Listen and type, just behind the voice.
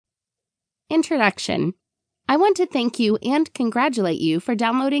Introduction. I want to thank you and congratulate you for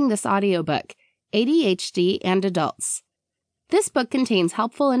downloading this audiobook, ADHD and Adults. This book contains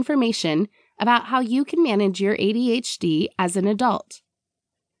helpful information about how you can manage your ADHD as an adult.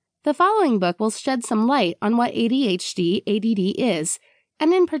 The following book will shed some light on what ADHD, ADD is,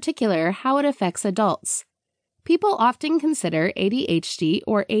 and in particular, how it affects adults. People often consider ADHD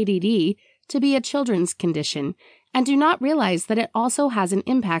or ADD to be a children's condition and do not realize that it also has an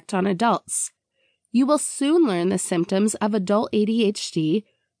impact on adults. You will soon learn the symptoms of adult ADHD,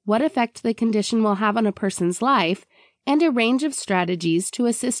 what effect the condition will have on a person's life, and a range of strategies to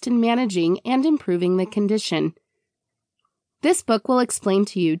assist in managing and improving the condition. This book will explain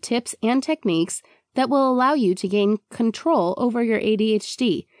to you tips and techniques that will allow you to gain control over your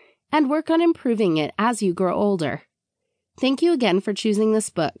ADHD and work on improving it as you grow older. Thank you again for choosing this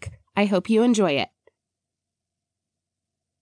book. I hope you enjoy it.